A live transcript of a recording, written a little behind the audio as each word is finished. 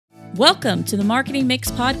Welcome to the Marketing Mix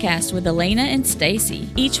podcast with Elena and Stacy.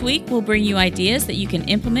 Each week, we'll bring you ideas that you can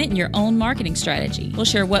implement in your own marketing strategy. We'll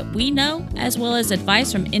share what we know, as well as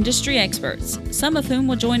advice from industry experts, some of whom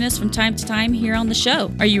will join us from time to time here on the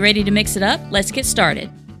show. Are you ready to mix it up? Let's get started.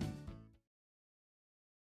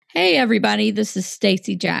 Hey, everybody. This is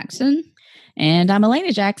Stacy Jackson. And I'm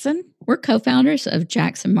Elena Jackson. We're co-founders of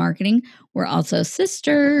Jackson Marketing. We're also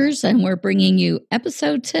sisters, and we're bringing you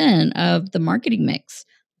episode 10 of the Marketing Mix.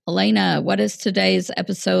 Elena, what is today's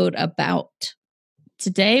episode about?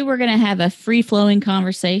 Today, we're going to have a free-flowing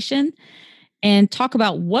conversation and talk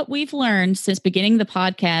about what we've learned since beginning the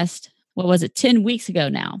podcast. What was it, 10 weeks ago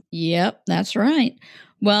now? Yep, that's right.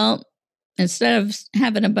 Well, instead of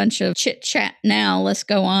having a bunch of chit-chat now, let's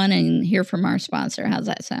go on and hear from our sponsor. How's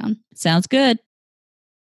that sound? Sounds good.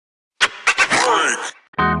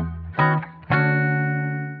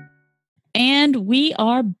 And we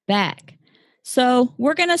are back. So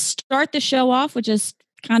we're going to start the show off with just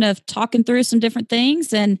kind of talking through some different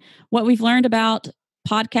things and what we've learned about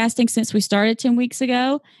podcasting since we started 10 weeks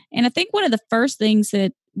ago. And I think one of the first things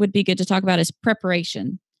that would be good to talk about is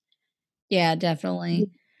preparation. Yeah,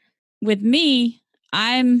 definitely. With me,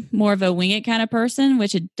 I'm more of a wing it kind of person,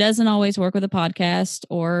 which it doesn't always work with a podcast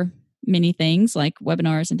or many things like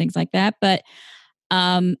webinars and things like that. But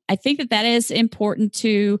I think that is important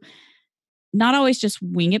to not always just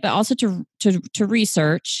wing it, but also to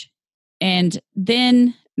research and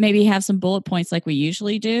then maybe have some bullet points like we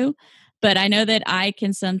usually do. But I know that I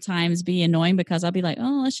can sometimes be annoying because I'll be like,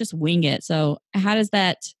 oh, let's just wing it. So how does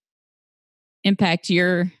that impact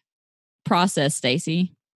your process,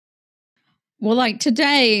 Stacy? Well, like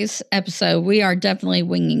today's episode, we are definitely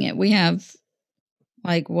winging it. We have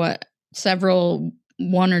several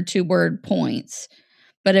 1 or 2 word points.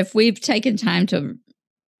 But if we've taken time to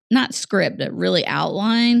not script, but really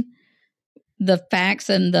outline the facts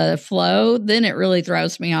and the flow, then it really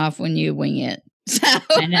throws me off when you wing it. So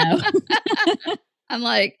I know. I'm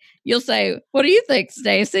like, you'll say, what do you think,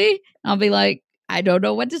 Stacy? I'll be like, I don't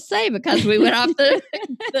know what to say because we went off the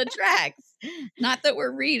tracks. Not that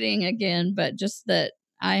we're reading again, but just that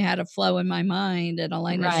I had a flow in my mind and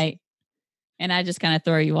Elena. Right. And I just kind of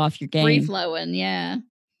throw you off your game. Free flowing, yeah.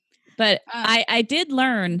 But I did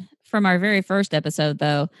learn from our very first episode,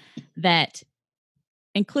 though, that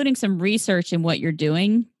including some research in what you're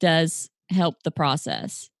doing does help the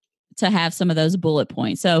process to have some of those bullet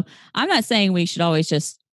points. So I'm not saying we should always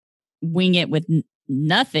just wing it with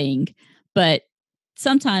nothing, but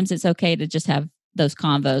sometimes it's okay to just have those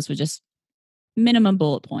convos with just minimum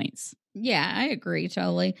bullet points. Yeah, I agree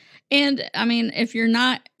totally. And I mean, if you're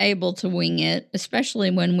not able to wing it,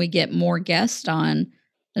 especially when we get more guests on,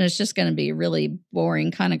 then it's just going to be a really boring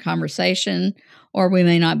kind of conversation, or we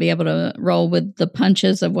may not be able to roll with the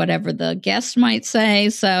punches of whatever the guest might say.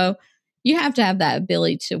 So you have to have that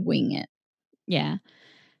ability to wing it. Yeah.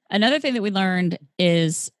 Another thing that we learned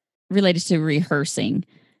is related to rehearsing.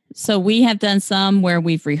 So we have done some where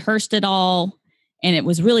we've rehearsed it all and it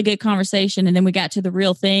was really good conversation. And then we got to the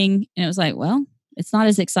real thing and it was like, well, it's not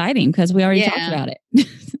as exciting because we already talked about it.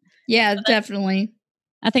 Yeah, definitely.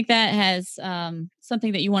 I think that has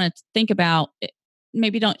something that you want to think about.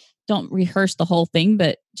 Maybe don't rehearse the whole thing,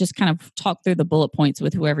 but just kind of talk through the bullet points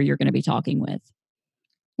with whoever you're going to be talking with.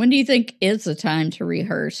 When do you think is the time to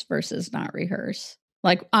rehearse versus not rehearse?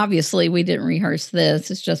 Like, obviously, we didn't rehearse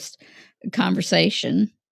this. It's just a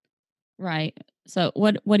conversation. Right. So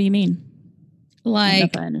what do you mean? Like, I don't know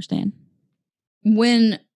if I understand.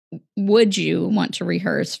 When would you want to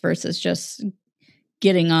rehearse versus just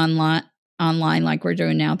getting online like we're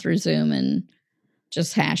doing now through Zoom and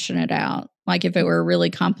just hashing it out? Like if it were a really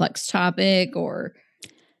complex topic or...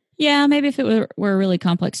 Yeah, maybe if it were a really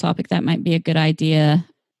complex topic, that might be a good idea.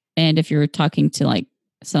 And if you're talking to like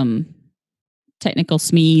some technical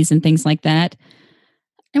SMEs and things like that.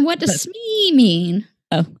 And what does SME mean?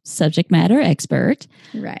 Oh, subject matter expert.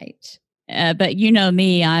 Right. But you know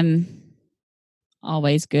me, I'm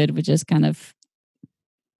always good with just kind of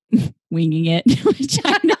winging it, which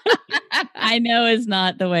I know is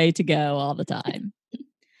not the way to go all the time.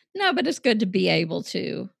 No, but it's good to be able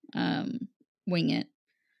to wing it.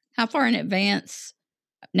 How far in advance?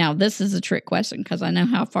 Now, this is a trick question because I know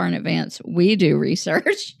how far in advance we do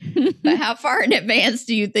research. But how far in advance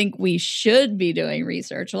do you think we should be doing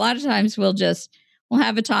research? A lot of times we'll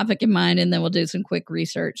have a topic in mind and then we'll do some quick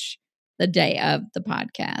research the day of the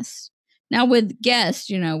podcast. Now with guests,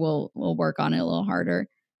 we'll work on it a little harder.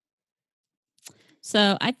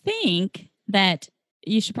 So I think that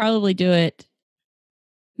you should probably do it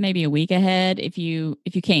maybe a week ahead if you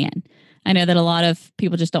can. I know that a lot of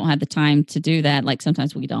people just don't have the time to do that. Like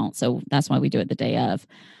sometimes we don't. So that's why we do it the day of.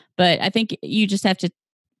 But I think you just have to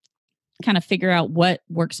kind of figure out what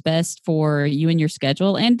works best for you and your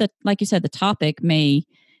schedule. And like you said, the topic may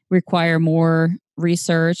require more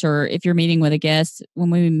research, or if you're meeting with a guest,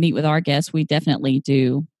 when we meet with our guests, we definitely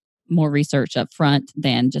do more research up front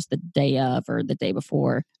than just the day of or the day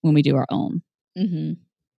before when we do our own. Mm-hmm.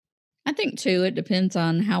 I think too, it depends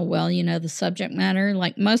on how well you know the subject matter.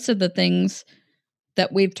 Like most of the things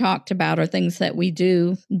that we've talked about are things that we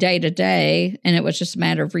do day to day, and it was just a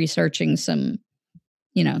matter of researching some,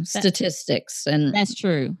 statistics and That's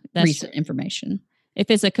true. recent information. If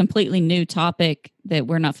it's a completely new topic that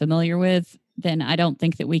we're not familiar with, then I don't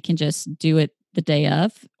think that we can just do it the day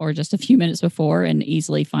of or just a few minutes before and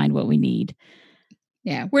easily find what we need.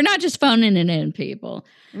 Yeah, we're not just phoning it in, people.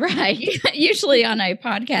 Right. Usually on a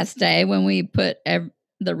podcast day, when we put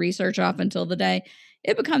the research off until the day,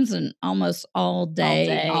 it becomes an almost all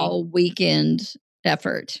day, all weekend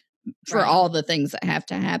effort for all the things that have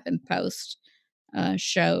to happen post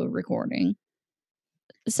show recording.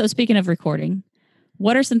 So speaking of recording,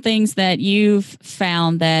 what are some things that you've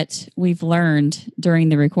found that we've learned during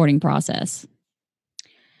the recording process?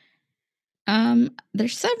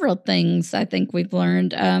 There's several things I think we've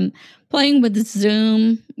learned. Playing with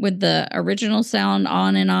Zoom with the original sound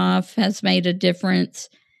on and off has made a difference.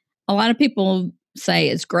 A lot of people say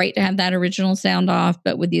it's great to have that original sound off,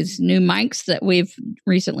 but with these new mics that we've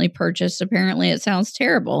recently purchased, apparently it sounds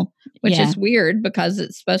terrible, which is weird because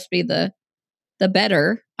it's supposed to be the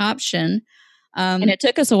better option. And it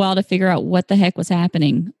took us a while to figure out what the heck was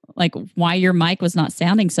happening, like why your mic was not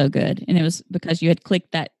sounding so good. And it was because you had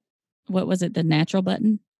clicked that, what was it, the natural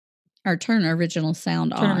button? Or turn original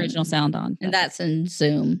sound on. Turn original sound on. And that's in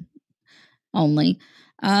Zoom only.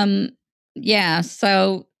 Yeah,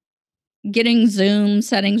 so getting Zoom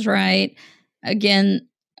settings right. Again,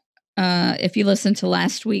 if you listen to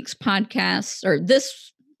last week's podcast, or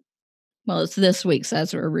it's this week's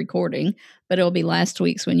as we're recording, but it'll be last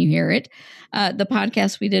week's when you hear it. The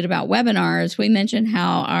podcast we did about webinars, we mentioned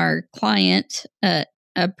how our client, a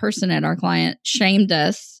person at our client, shamed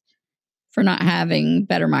us for not having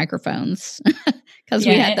better microphones because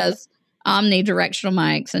we had those omnidirectional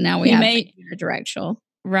mics, and now we have unidirectional.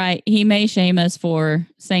 Right. He may shame us for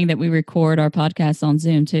saying that we record our podcast on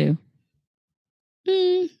Zoom too.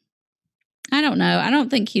 I don't know. I don't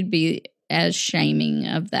think he'd be as shaming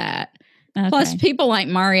of that. Okay. Plus, people like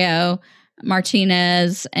Mario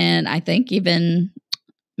Martinez, and I think even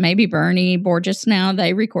maybe Bernie Borges now,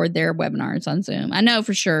 they record their webinars on Zoom. I know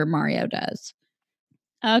for sure Mario does.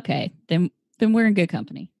 Okay. Then we're in good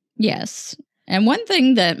company. Yes. And one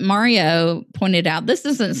thing that Mario pointed out, this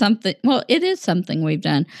isn't something, well, it is something we've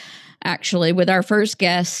done actually with our first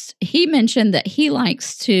guest. He mentioned that he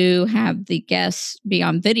likes to have the guests be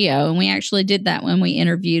on video. And we actually did that when we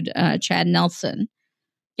interviewed Chad Nelson.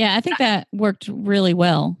 Yeah, I think that worked really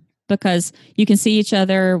well because you can see each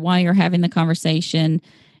other while you're having the conversation,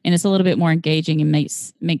 and it's a little bit more engaging and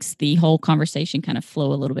makes the whole conversation kind of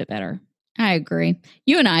flow a little bit better. I agree.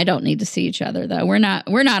 You and I don't need to see each other though. We're not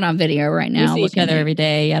on video right now. We see each other every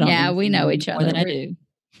day. We know each other. More than I do.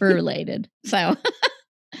 We're related. So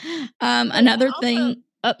another thing.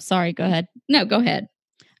 Oh, sorry. Go ahead. No, go ahead.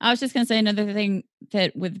 I was just going to say another thing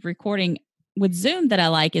that with recording with Zoom that I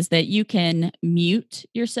like is that you can mute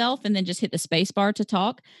yourself and then just hit the space bar to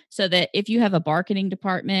talk, so that if you have a bargaining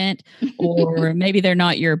department, or maybe they're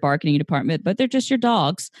not your bargaining department, but they're just your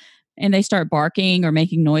dogs, and they start barking or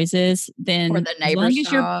making noises, then or the neighbor's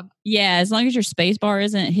dog. As long as your space bar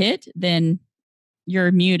isn't hit, then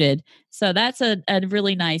you're muted. So that's a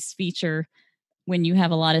really nice feature when you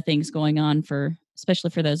have a lot of things going on, especially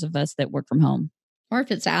for those of us that work from home. Or if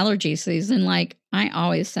it's allergy season, like I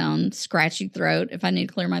always sound scratchy throat. If I need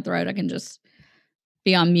to clear my throat, I can just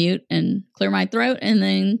be on mute and clear my throat and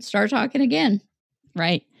then start talking again.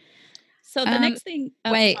 Right. So the next thing,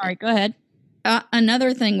 sorry, go ahead.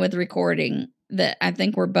 Another thing with recording that I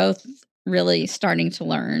think we're both really starting to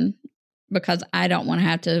learn, because I don't want to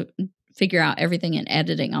have to figure out everything in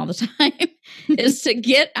editing all the time, is to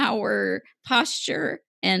get our posture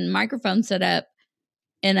and microphone set up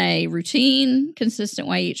in a routine, consistent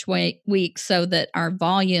way each week, so that our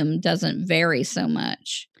volume doesn't vary so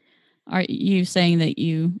much. Are you saying that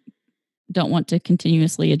you don't want to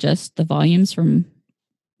continuously adjust the volumes from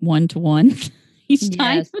 1 to 1 each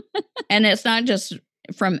time? Yes. And it's not just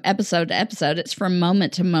from episode to episode, it's from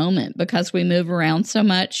moment to moment, because we move around so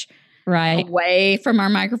much away from our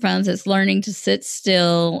microphones. It's learning to sit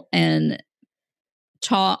still and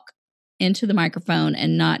talk into the microphone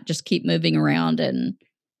and not just keep moving around and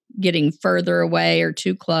getting further away or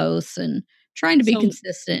too close, and trying to be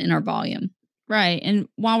consistent in our volume. Right. And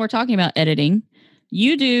while we're talking about editing,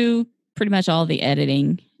 you do pretty much all the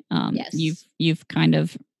editing. Yes. You've kind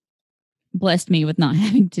of blessed me with not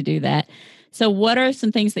having to do that. So what are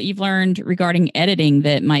some things that you've learned regarding editing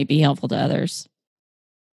that might be helpful to others?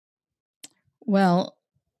 Well,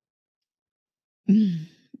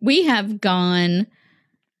 we have gone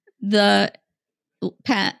the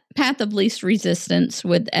path of least resistance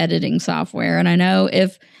with editing software. And I know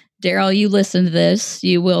if Daryl, you listen to this,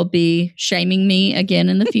 you will be shaming me again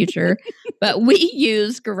in the future, but we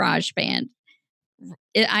use GarageBand.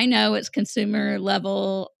 I know it's consumer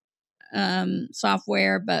level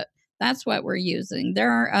software, but that's what we're using.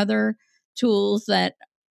 There are other tools that,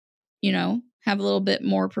 have a little bit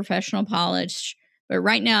more professional polish. But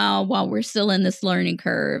right now, while we're still in this learning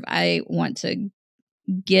curve, I want to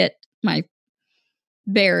get my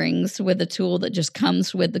bearings with a tool that just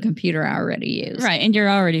comes with the computer I already use. Right. And you're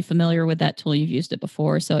already familiar with that tool. You've used it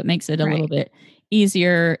before. So it makes it a little bit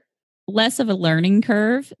easier, less of a learning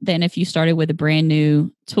curve than if you started with a brand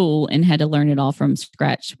new tool and had to learn it all from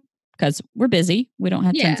scratch, because we're busy. We don't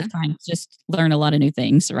have tons of time to just learn a lot of new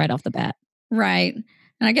things right off the bat. Right.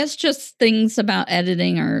 And I guess just things about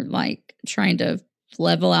editing are like trying to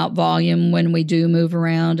level out volume when we do move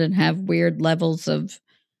around and have weird levels of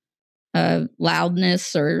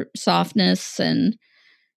loudness or softness, and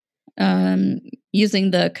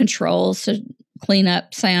using the controls to clean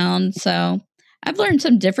up sound. So I've learned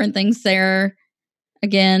some different things there.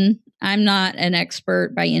 Again, I'm not an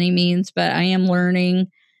expert by any means, but I am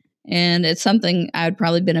learning, and it's something I would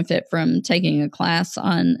probably benefit from taking a class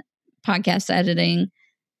on podcast editing.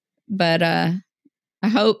 But I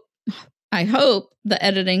hope the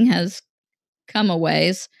editing has come a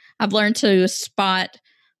ways. I've learned to spot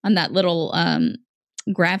on that little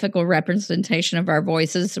graphical representation of our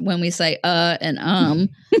voices when we say and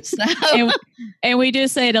so and we do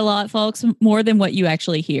say it a lot, folks, more than what you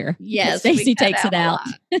actually hear. Yes, Stacey takes it out.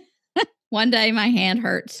 One day my hand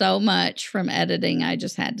hurt so much from editing, I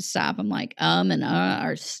just had to stop. I'm like, and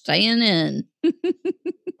are staying in.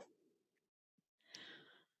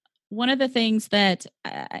 One of the things that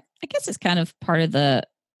I guess is kind of part of the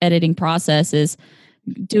editing process is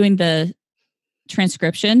doing the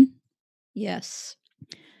transcription. Yes.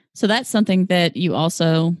 So that's something that you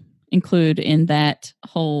also include in that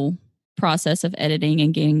whole process of editing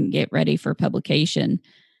and get ready for publication.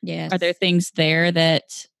 Yes. Are there things there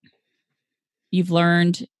that you've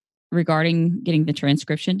learned regarding getting the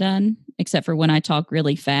transcription done, except for when I talk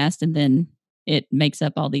really fast and then it makes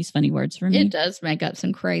up all these funny words for me? It does make up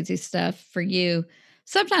some crazy stuff for you.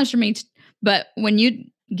 Sometimes for me, but when you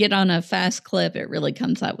get on a fast clip, it really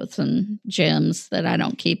comes out with some gems that I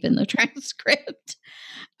don't keep in the transcript.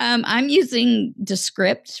 I'm using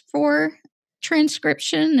Descript for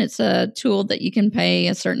transcription. It's a tool that you can pay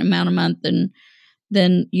a certain amount a month and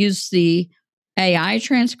then use the AI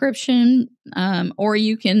transcription, or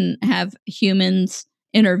you can have humans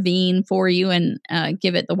intervene for you and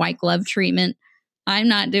give it the white glove treatment. I'm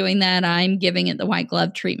not doing that. I'm giving it the white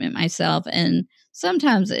glove treatment myself. And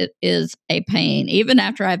sometimes it is a pain. Even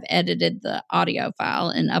after I've edited the audio file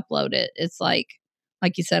and upload it, it's like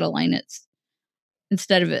you said, Elaine, it's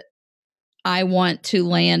instead of it, I want to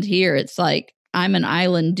land here, it's like I'm an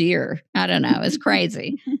island deer. I don't know. It's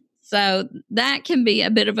crazy. So that can be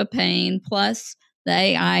a bit of a pain. Plus, the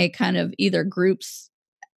AI kind of either groups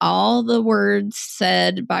all the words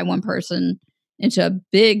said by one person into a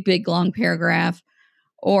big, big, long paragraph,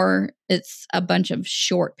 or it's a bunch of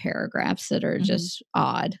short paragraphs that are just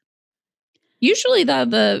odd. Usually, though,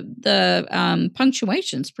 the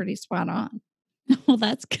punctuation's pretty spot on. Well,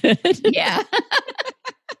 that's good. Yeah.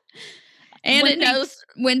 And it knows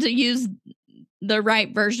when to use the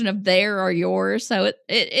right version of their or yours. So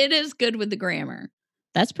it is good with the grammar.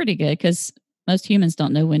 That's pretty good, because most humans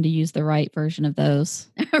don't know when to use the right version of those.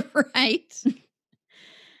 Right.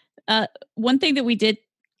 One thing that we did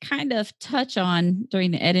kind of touch on during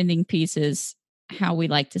the editing piece is how we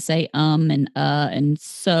like to say and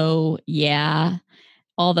so, yeah,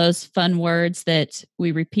 all those fun words that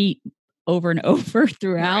we repeat over and over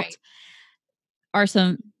throughout are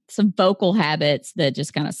some vocal habits that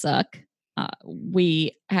just kind of suck.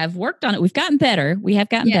 We have worked on it. We've gotten better. We have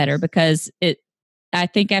gotten better, because I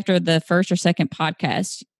think after the first or second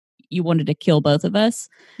podcast, you wanted to kill both of us.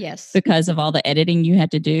 Yes. Because of all the editing you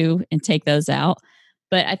had to do and take those out.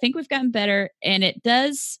 But I think we've gotten better. And it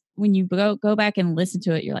does, when you go back and listen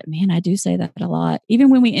to it, you're like, man, I do say that a lot. Even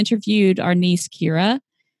when we interviewed our niece, Kira,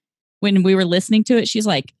 when we were listening to it, she's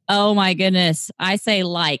like, oh my goodness, I say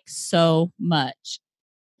like so much.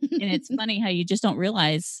 And it's funny how you just don't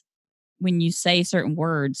realize when you say certain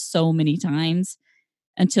words so many times,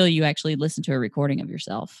 until you actually listen to a recording of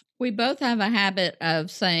yourself. We both have a habit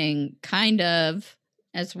of saying kind of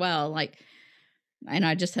as well. Like, and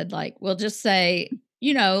I just had like, we'll just say,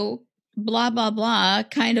 blah, blah, blah,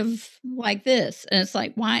 kind of like this. And it's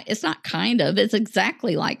like, why? It's not kind of, it's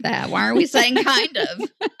exactly like that. Why are we saying kind of?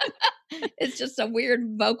 It's just a weird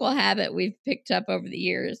vocal habit we've picked up over the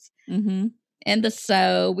years. Mm-hmm. And the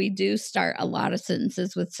so, we do start a lot of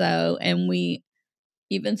sentences with so, and we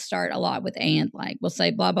even start a lot with and. Like, we'll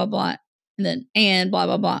say blah, blah, blah, and then and blah,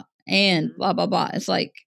 blah, blah, and blah, blah, blah. It's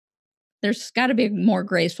like, there's got to be a more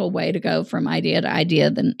graceful way to go from idea to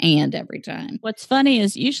idea than and every time. What's funny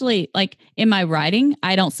is usually, like, in my writing,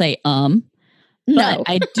 I don't say No. but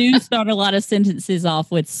I do start a lot of sentences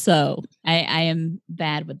off with so. I am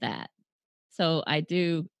bad with that. So I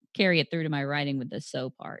do carry it through to my writing with the so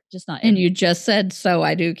part. Just not. And you just said so.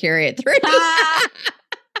 I do carry it through.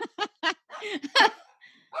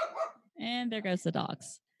 And there goes the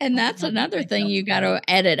dogs. And that's another thing you got to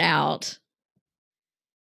edit out.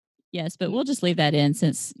 Yes, but we'll just leave that in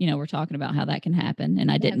since, we're talking about how that can happen.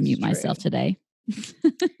 And I didn't mute myself today.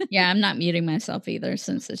 Yeah, I'm not muting myself either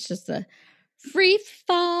since it's just a free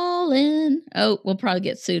falling. Oh, we'll probably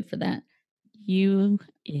get sued for that. You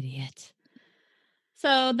idiot.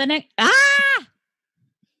 So the next,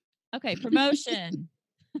 okay, promotion.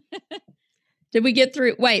 Did we get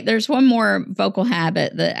through? Wait, there's one more vocal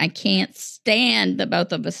habit that I can't stand that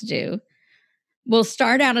both of us do. We'll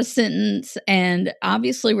start out a sentence, and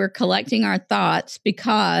obviously we're collecting our thoughts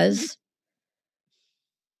because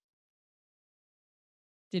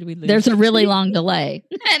did we lose? There's a really long delay.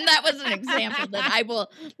 And that was an example that I will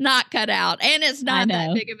not cut out. And it's not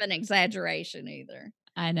that big of an exaggeration either.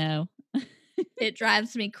 I know. It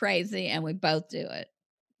drives me crazy, and we both do it.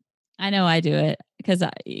 I know I do it because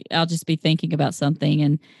I'll just be thinking about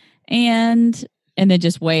something and then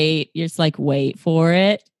just wait. You're just like, wait for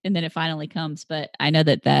it. And then it finally comes. But I know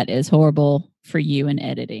that is horrible for you in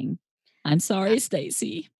editing. I'm sorry,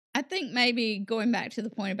 Stacy. I think maybe going back to the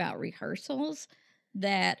point about rehearsals,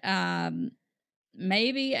 that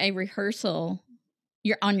maybe a rehearsal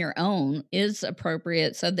you're on your own is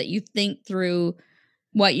appropriate so that you think through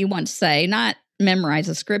what you want to say, not memorize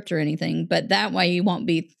a script or anything, but that way you won't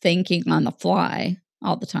be thinking on the fly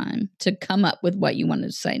all the time to come up with what you wanted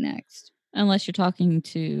to say next. Unless you're talking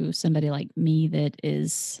to somebody like me that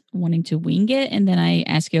is wanting to wing it, and then I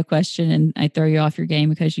ask you a question and I throw you off your game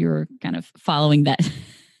because you're kind of following that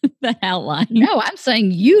that outline. No, I'm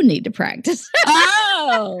saying you need to practice.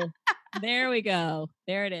 Oh, there we go.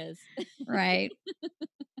 There it is. Right.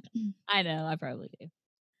 I know, I probably do.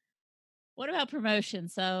 What about promotion?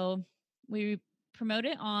 So we promote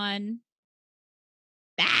it on,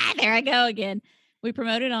 there I go again. We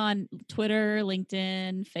promote it on Twitter,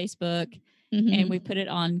 LinkedIn, Facebook, and we put it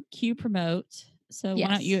on Q Promote. So why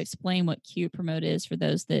don't you explain what Q Promote is for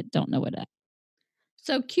those that don't know what that is?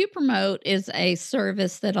 So Q Promote is a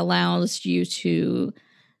service that allows you to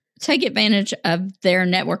take advantage of their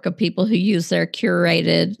network of people who use their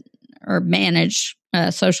curated or managed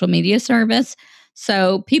social media service.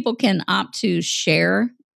 So people can opt to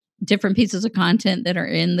share different pieces of content that are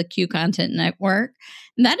in the Q Content Network.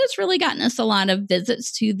 And that has really gotten us a lot of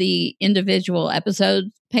visits to the individual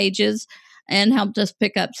episode pages and helped us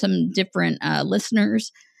pick up some different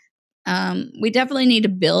listeners. We definitely need to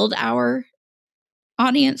build our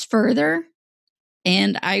audience further.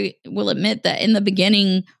 And I will admit that in the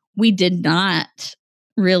beginning, we did not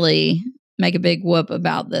really make a big whoop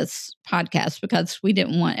about this podcast because we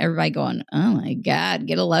didn't want everybody going, oh my God,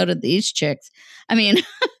 get a load of these chicks. I mean,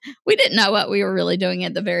 we didn't know what we were really doing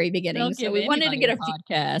at the very beginning. So we wanted to get a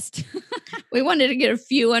podcast. We wanted to get a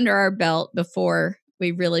few under our belt before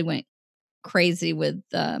we really went crazy with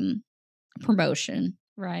promotion.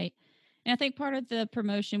 Right. And I think part of the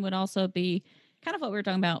promotion would also be kind of what we were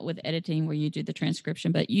talking about with editing, where you do the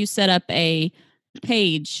transcription, but you set up a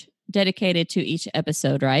page dedicated to each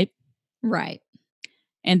episode, right? Right.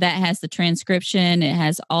 And that has the transcription. It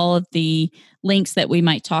has all of the links that we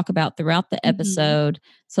might talk about throughout the episode.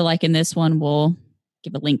 So like in this one, we'll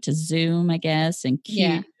give a link to Zoom, I guess, and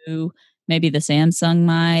Q, maybe the Samsung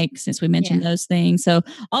mic, since we mentioned those things. So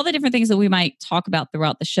all the different things that we might talk about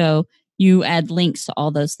throughout the show, you add links to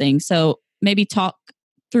all those things. So maybe talk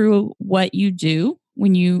through what you do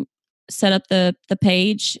when you set up the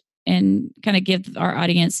page and kind of give our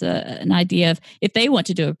audience an idea of if they want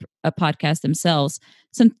to do a podcast themselves,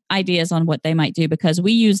 some ideas on what they might do, because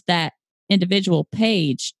we use that individual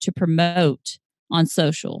page to promote on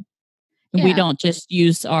social. And we don't just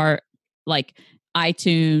use our like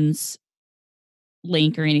iTunes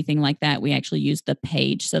link or anything like that. We actually use the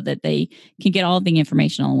page so that they can get all the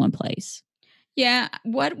information all in one place. Yeah,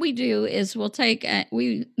 what we do is we'll take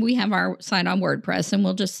we have our site on WordPress, and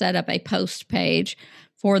we'll just set up a post page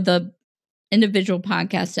for the individual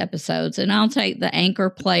podcast episodes, and I'll take the Anchor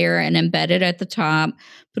player and embed it at the top,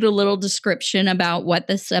 put a little description about what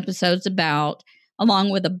this episode's about,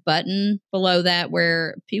 along with a button below that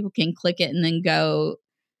where people can click it and then go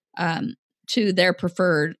to their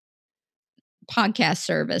preferred podcast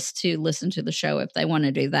service to listen to the show if they want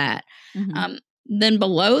to do that. Mm-hmm. Then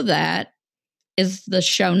below that is the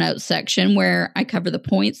show notes section where I cover the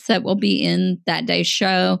points that will be in that day's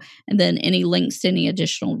show, and then any links to any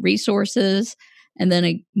additional resources. And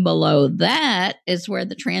then below that is where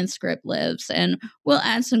the transcript lives. And we'll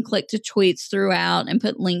add some click to tweets throughout and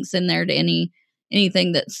put links in there to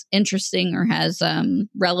anything that's interesting or has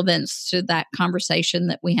relevance to that conversation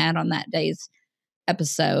that we had on that day's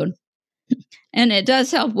episode. And it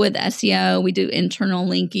does help with SEO. We do internal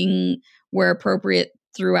linking where appropriate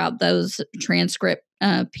throughout those transcript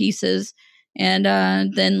pieces, and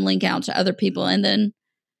then link out to other people. And then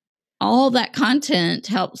all that content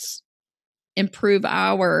helps improve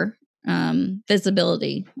our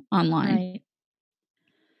visibility online. Right.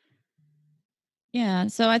 Yeah.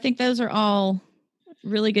 So I think those are all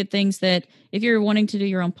really good things that if you're wanting to do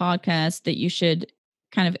your own podcast, that you should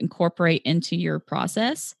kind of incorporate into your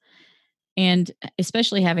process. And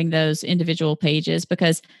especially having those individual pages,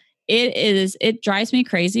 because it drives me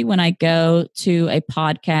crazy when I go to a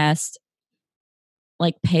podcast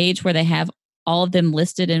like page where they have all of them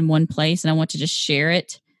listed in one place and I want to just share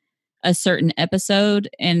it, a certain episode.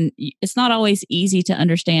 And it's not always easy to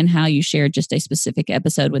understand how you share just a specific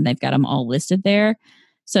episode when they've got them all listed there.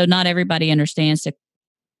 So not everybody understands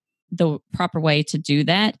the proper way to do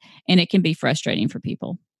that. And it can be frustrating for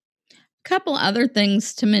people. Couple other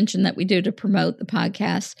things to mention that we do to promote the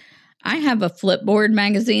podcast. I have a Flipboard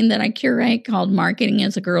magazine that I curate called Marketing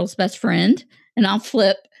is a Girl's Best Friend, and I'll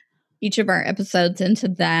flip each of our episodes into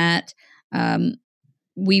that.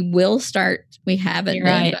 We will start. We haven't. You're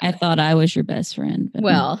right. I thought I was your best friend. But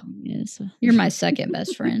well, you're my second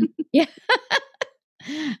best friend. Yeah.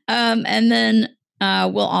 And then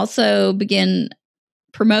we'll also begin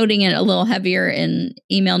promoting it a little heavier in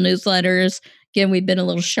email newsletters. Again, we've been a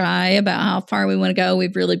little shy about how far we want to go.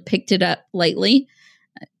 We've really picked it up lately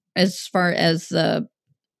as far as the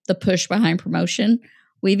push behind promotion.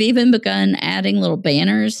 We've even begun adding little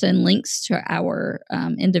banners and links to our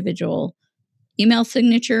individual email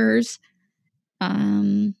signatures.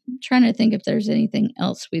 Trying to think if there's anything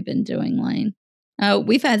else we've been doing, Lane.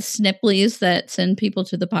 We've had Snippleys that send people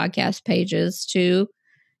to the podcast pages too.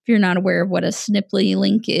 If you're not aware of what a Snipply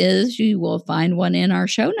link is, you will find one in our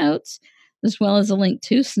show notes, as well as a link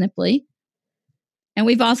to Snipply. And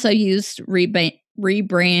we've also used Replug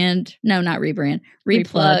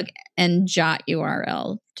and Jot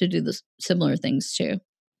URL to do the similar things too.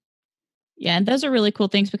 Yeah, and those are really cool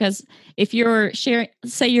things because if you're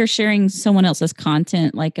sharing someone else's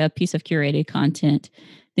content, like a piece of curated content,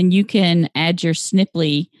 then you can add your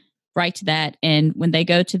Snipply right to that. And when they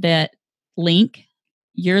go to that link,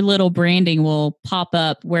 your little branding will pop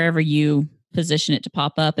up wherever you position it to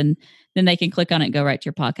pop up, and then they can click on it and go right to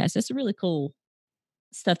your podcast. It's really cool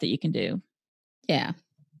stuff that you can do. Yeah.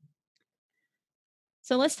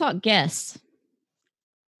 So let's talk guests.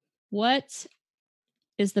 What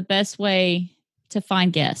is the best way to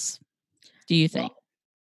find guests, do you think? Well,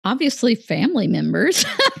 obviously family members.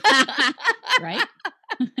 Right?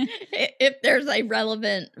 If there's a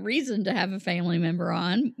relevant reason to have a family member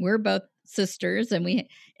on. We're both sisters, and we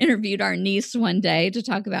interviewed our niece one day to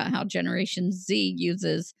talk about how Generation Z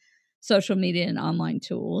uses social media and online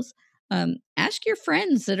tools. Ask your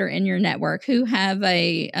friends that are in your network who have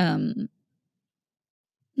a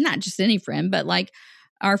not just any friend, but like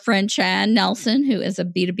our friend Chad Nelson, who is a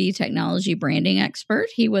B2B technology branding expert.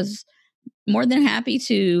 He was more than happy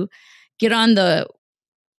to get on the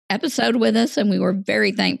episode with us, and we were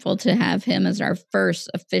very thankful to have him as our first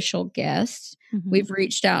official guest. Mm-hmm. We've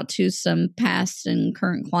reached out to some past and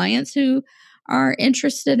current clients who are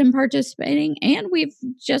interested in participating, and we've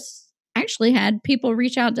just actually had people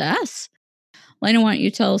reach out to us. Lena, why don't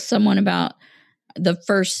you tell someone about the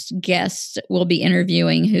first guest we'll be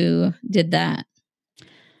interviewing who did that?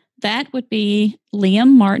 That would be Liam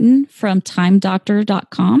Martin from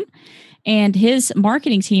timedoctor.com. And his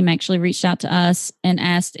marketing team actually reached out to us and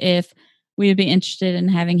asked if we would be interested in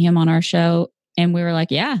having him on our show. And we were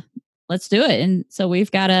like, yeah, let's do it. And so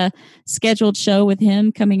we've got a scheduled show with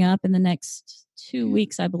him coming up in the next 2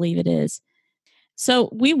 weeks, I believe it is. So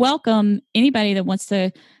we welcome anybody that wants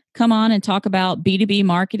to come on and talk about B2B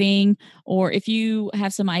marketing, or if you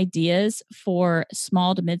have some ideas for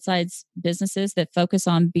small to mid-sized businesses that focus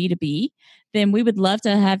on B2B, then we would love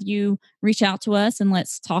to have you reach out to us and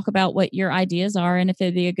let's talk about what your ideas are and if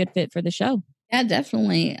it'd be a good fit for the show. Yeah,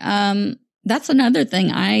 definitely. That's another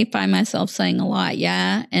thing I find myself saying a lot.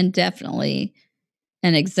 Yeah, and definitely,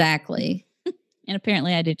 and exactly. And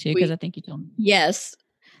apparently I did too, because I think you told me. Yes.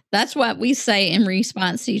 That's what we say in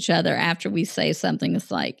response to each other after we say something.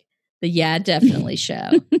 It's like the yeah, definitely show.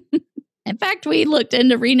 In fact, we looked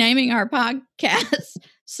into renaming our podcast.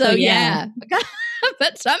 So yeah.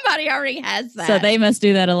 But somebody already has that. So they must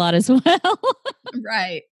do that a lot as well.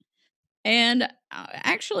 Right. And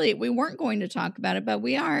actually, we weren't going to talk about it, but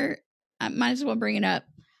we are. I might as well bring it up.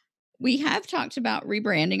 We have talked about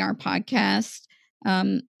rebranding our podcast.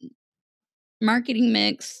 Marketing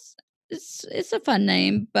Mix. It's a fun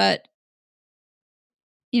name, but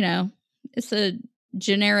it's a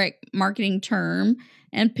generic marketing term,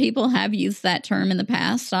 and people have used that term in the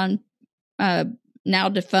past on now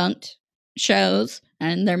defunct shows,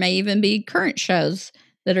 and there may even be current shows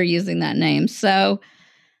that are using that name. So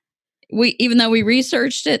even though we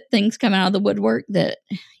researched it, things come out of the woodwork that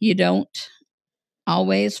you don't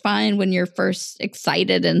always find when you're first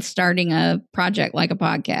excited and starting a project like a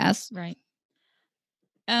podcast. Right.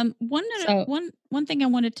 One thing I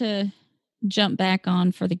wanted to jump back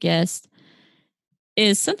on for the guest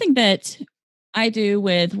is something that I do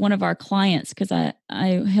with one of our clients, because I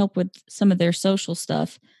help with some of their social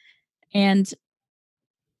stuff. And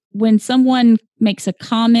when someone makes a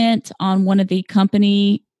comment on one of the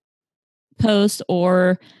company posts,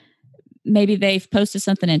 or maybe they've posted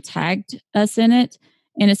something and tagged us in it,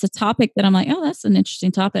 and it's a topic that I'm like, oh, that's an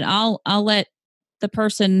interesting topic, I'll let the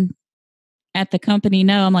person at the company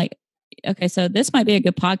know. I'm like, okay, so this might be a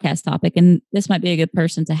good podcast topic, and this might be a good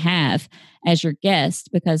person to have as your guest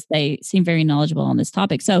because they seem very knowledgeable on this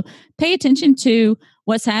topic. So pay attention to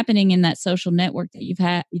what's happening in that social network that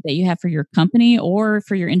you have for your company or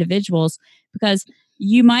for your individuals, because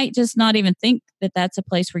you might just not even think that that's a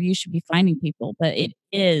place where you should be finding people, but it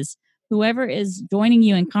is. Whoever is joining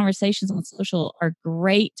you in conversations on social are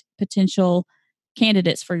great potential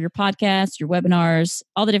candidates for your podcast, your webinars,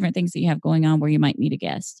 all the different things that you have going on where you might need a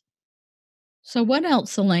guest. So what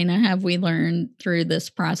else, Elena, have we learned through this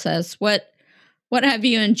process? What have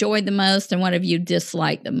you enjoyed the most, and what have you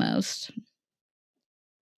disliked the most?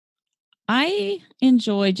 I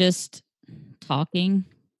enjoy just talking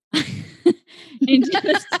and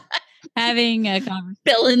just having a conversation.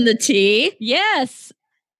 Spilling the tea. Yes.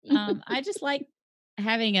 I just like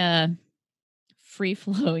having a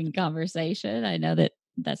free-flowing conversation. I know that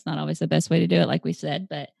that's not always the best way to do it, like we said,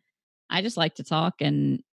 but I just like to talk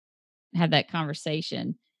and have that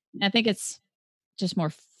conversation. And I think it's just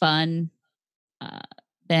more fun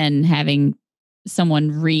than having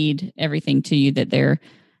someone read everything to you that they're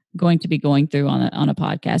going to be going through on a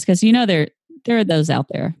podcast, because there are those out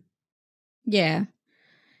there. Yeah.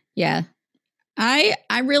 I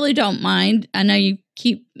really don't mind. I know you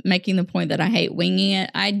keep making the point that I hate winging it.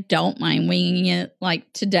 I don't mind winging it.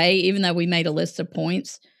 Like today, even though we made a list of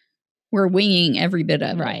points, we're winging every bit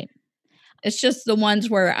of it. Right. It's just the ones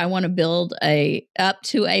where I want to build up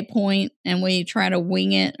to a point and we try to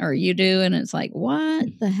wing it, or you do, and it's like, what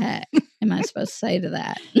the heck am I supposed to say to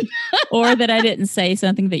that? Or that I didn't say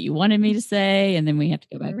something that you wanted me to say, and then we have to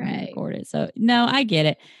go back and record it. So no, I get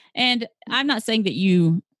it. And I'm not saying that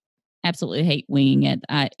you absolutely hate winging it.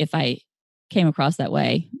 If I came across that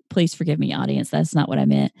way, please forgive me, audience. That's not what I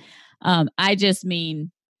meant. I just mean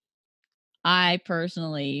I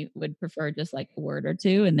personally would prefer just like a word or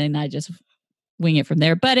two, and then I just wing it from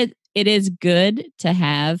there. But it is good to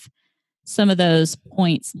have some of those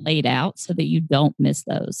points laid out so that you don't miss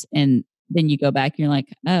those. And then you go back and you're like,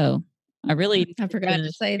 oh, I forgot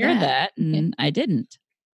to say that. And I didn't.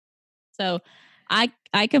 So I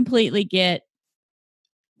completely get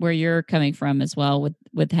where you're coming from as well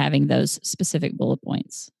with having those specific bullet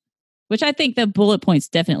points, which I think the bullet points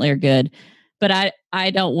definitely are good, but I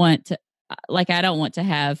don't want to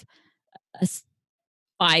have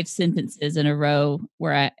 5 sentences in a row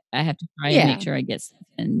where I have to try and make sure I get stuff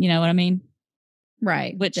in. You know what I mean?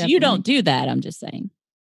 Right. Which definitely. You don't do that, I'm just saying.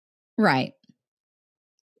 Right.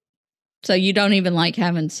 So you don't even like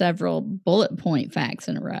having several bullet point facts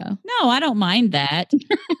in a row? No, I don't mind that.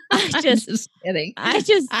 I'm just kidding. I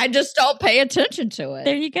just don't pay attention to it.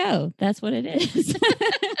 There you go. That's what it is.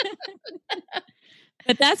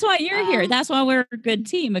 But that's why you're here. That's why we're a good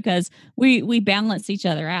team, because we balance each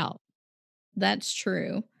other out. That's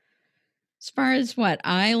true. As far as what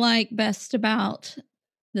I like best about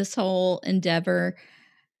this whole endeavor,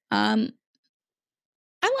 I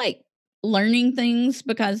learning things,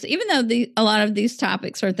 because even though a lot of these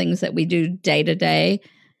topics are things that we do day to day,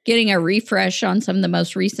 getting a refresh on some of the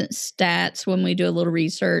most recent stats when we do a little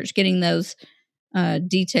research, getting those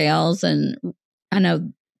details. And I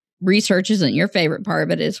know research isn't your favorite part,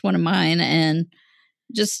 but it's one of mine. And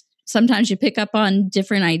just sometimes you pick up on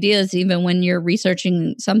different ideas, even when you're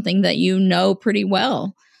researching something that you know pretty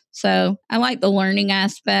well. So I like the learning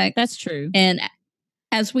aspect. That's true. And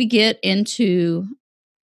as we get into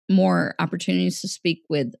more opportunities to speak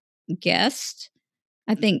with guests,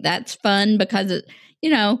 I think that's fun because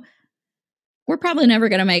we're probably never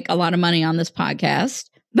going to make a lot of money on this podcast,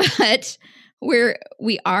 but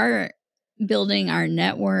we are building our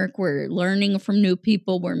network. We're learning from new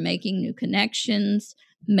people. We're making new connections.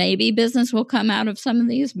 Maybe business will come out of some of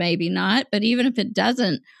these, maybe not. But even if it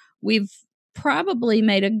doesn't, we've probably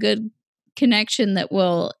made a good connection that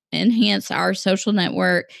will enhance our social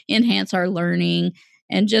network, enhance our learning,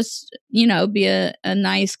 and just, be a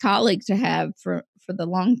nice colleague to have for the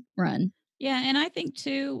long run. Yeah. And I think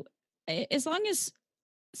too, as long as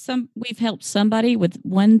we've helped somebody with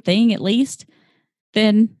one thing at least,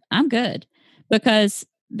 then I'm good, because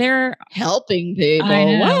they're helping people. I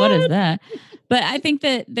know, what is that? But I think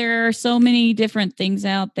that there are so many different things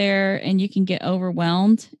out there and you can get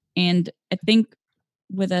overwhelmed. And I think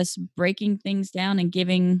with us breaking things down and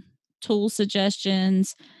giving tool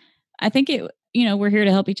suggestions, I think we're here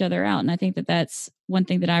to help each other out. And I think that that's one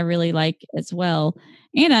thing that I really like as well.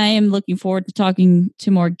 And I am looking forward to talking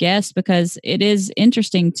to more guests, because it is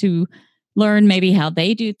interesting to learn maybe how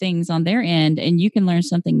they do things on their end, and you can learn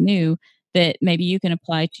something new that maybe you can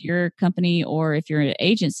apply to your company, or if you're an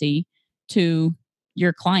agency, to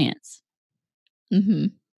your clients. Mm-hmm.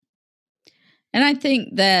 And I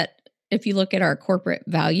think that if you look at our corporate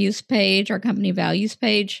values page, our company values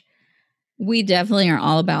page, we definitely are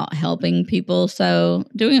all about helping people. So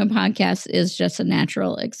doing a podcast is just a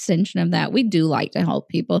natural extension of that. We do like to help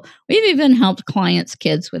people. We've even helped clients'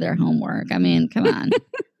 kids with their homework. I mean, come on.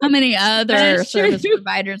 How many other service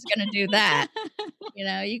providers are going to do that?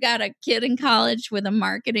 You got a kid in college with a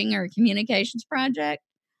marketing or a communications project.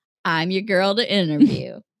 I'm your girl to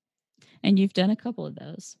interview. And you've done a couple of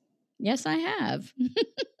those. Yes, I have.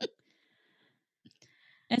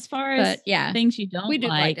 As far as things you don't we do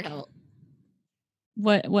like to help.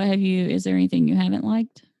 What have you, is there anything you haven't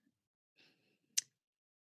liked?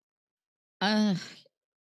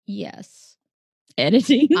 Yes.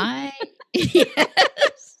 Editing.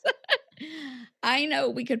 Yes. I know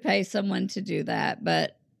we could pay someone to do that,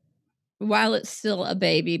 but while it's still a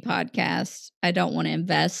baby podcast, I don't want to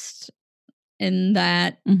invest in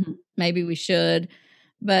that. Mm-hmm. Maybe we should,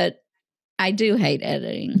 but I do hate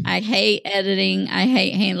editing. I hate editing. I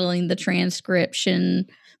hate handling the transcription,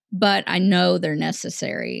 but I know they're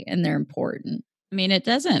necessary and they're important. I mean, it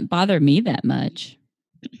doesn't bother me that much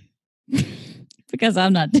because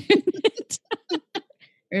I'm not doing it.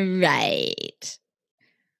 Right.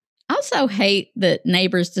 I also hate that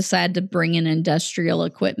neighbors decide to bring in industrial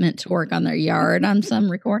equipment to work on their yard on some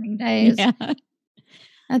recording days. Yeah.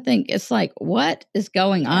 I think it's like, what is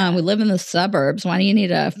going on? We live in the suburbs. Why do you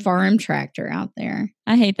need a farm tractor out there?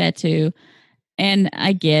 I hate that too. And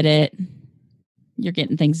I get it. You're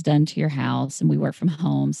getting things done to your house and we work from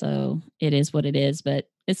home. So it is what it is, but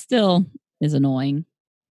it still is annoying.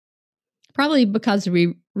 Probably because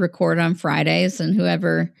we record on Fridays and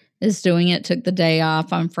whoever is doing it took the day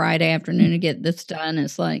off on Friday afternoon to get this done.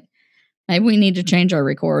 It's like, maybe we need to change our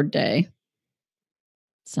record day.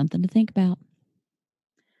 Something to think about.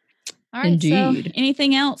 All right. Indeed. So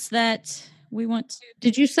anything else that we want to?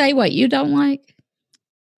 Did you say what you don't like?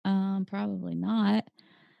 Probably not.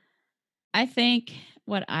 I think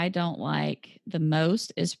what I don't like the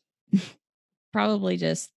most is probably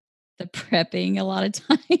just the prepping a lot of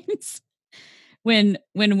times. When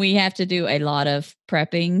we have to do a lot of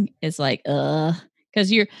prepping, it's like,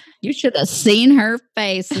 because you should have seen her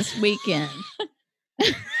face this weekend.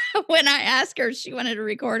 When I asked her, she wanted to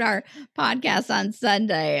record our podcast on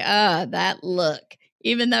Sunday. That look,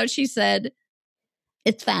 even though she said,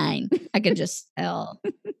 it's fine. I could just tell.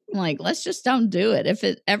 I'm like, let's just don't do it. If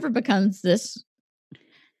it ever becomes this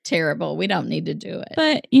terrible, we don't need to do it.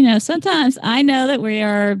 But, sometimes I know that we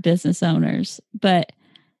are business owners, but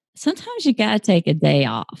sometimes you got to take a day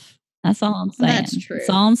off. That's all I'm saying. That's true. That's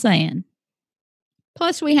all I'm saying.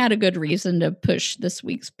 Plus, we had a good reason to push this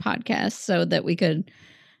week's podcast so that we could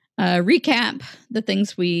recap the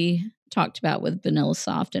things we talked about with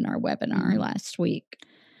VanillaSoft in our webinar last week.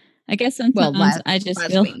 I guess sometimes I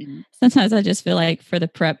just feel like for the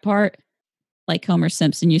prep part, like Homer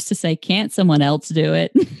Simpson used to say, can't someone else do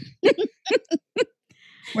it?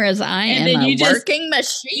 Whereas I And am then a you just- working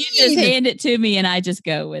machine. You just hand it to me and I just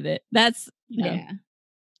go with it. That's, Yeah.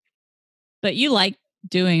 But you like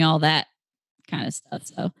doing all that kind of stuff.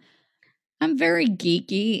 So I'm very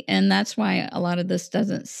geeky, and that's why a lot of this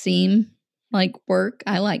doesn't seem like work.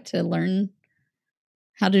 I like to learn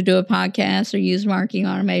how to do a podcast or use marketing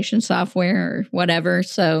automation software or whatever.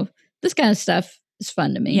 So this kind of stuff is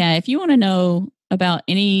fun to me. yeah, if you want to know about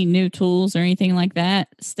any new tools or anything like that,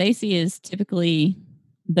 Stacy is typically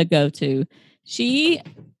the go-to.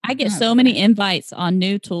 I get so many invites on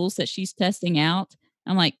new tools that she's testing out.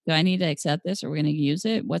 I'm like, do I need to accept this? Or we're going to use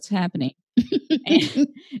it? What's happening?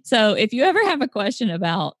 So if you ever have a question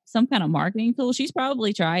about some kind of marketing tool, she's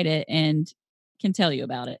probably tried it and can tell you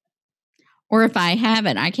about it. Or if I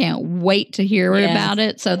haven't, I can't wait to hear Yes. about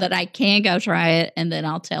it so that I can go try it, and then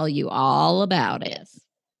I'll tell you all about it. Yes.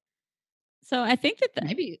 So I think that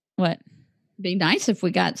Maybe what? it'd be nice if we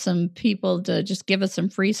got some people to just give us some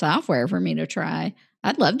free software for me to try.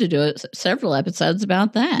 I'd love to do several episodes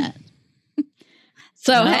about that.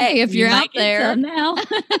 So, Well, hey, if you you're might out get there, some now.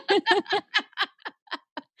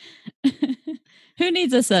 Who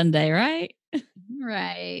needs a Sunday, right?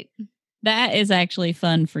 right? That is actually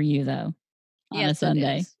fun for you, though, on a Yes, it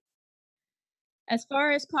Sunday. is. As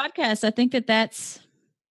far as podcasts, I think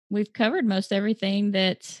we've covered most everything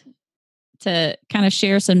that to kind of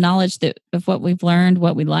share some knowledge of what we've learned,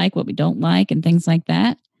 what we like, what we don't like, and things like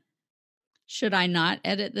that. Should I not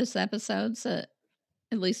edit this episode? So,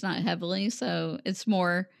 at least not heavily, so it's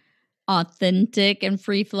more authentic and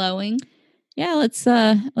free flowing. Yeah, let's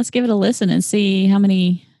give it a listen and see how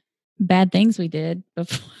many bad things we did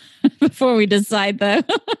before we decide, though.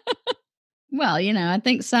 Well, I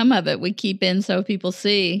think some of it we keep in so people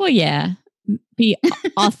see. Well, yeah, be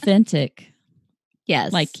authentic.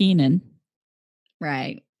 Yes, Like Keenan.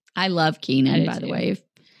 Right. I love Keenan, by the too. way.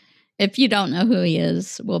 If you don't know who he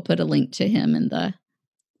is, we'll put a link to him in the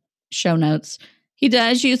show notes. He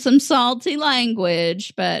does use some salty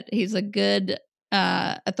language, but he's a good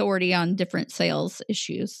authority on different sales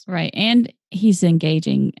issues. Right. And he's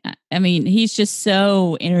engaging. I mean, he's just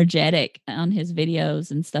so energetic on his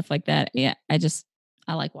videos and stuff like that. Yeah. I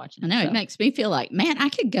like watching I know. it. It makes me feel like, man, I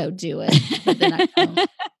could go do it. But then I don't.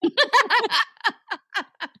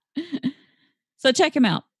 So check him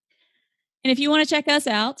out. And if you want to check us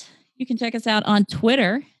out, you can check us out on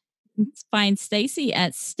Twitter. Find Stacy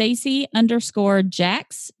at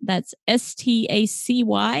Stacy_Jax. That's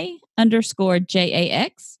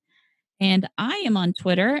STACY_JAX. And I am on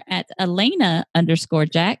Twitter at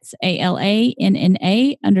Alaina_Jax,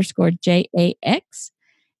 ALANNA_JAX.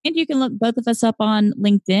 And you can look both of us up on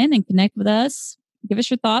LinkedIn and connect with us. Give us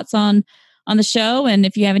your thoughts on the show. And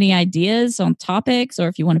if you have any ideas on topics, or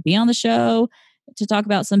if you want to be on the show to talk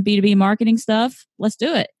about some B2B marketing stuff, let's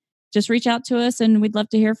do it. Just reach out to us and we'd love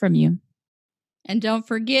to hear from you. And don't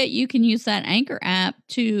forget, you can use that Anchor app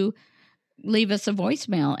to leave us a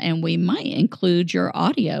voicemail, and we might include your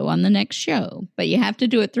audio on the next show. But you have to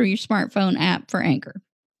do it through your smartphone app for Anchor.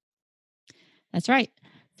 That's right.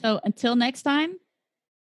 So until next time,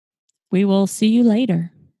 we will see you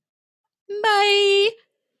later. Bye.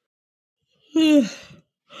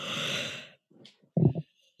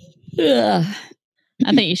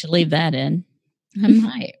 I think you should leave that in. I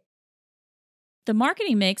might. The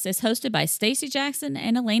Marketing Mix is hosted by Stacy Jackson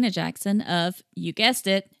and Alaina Jackson of, you guessed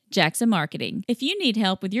it, Jackson Marketing. If you need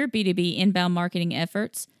help with your B2B inbound marketing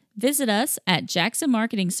efforts, visit us at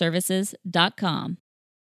jacksonmarketingservices.com.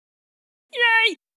 Yay!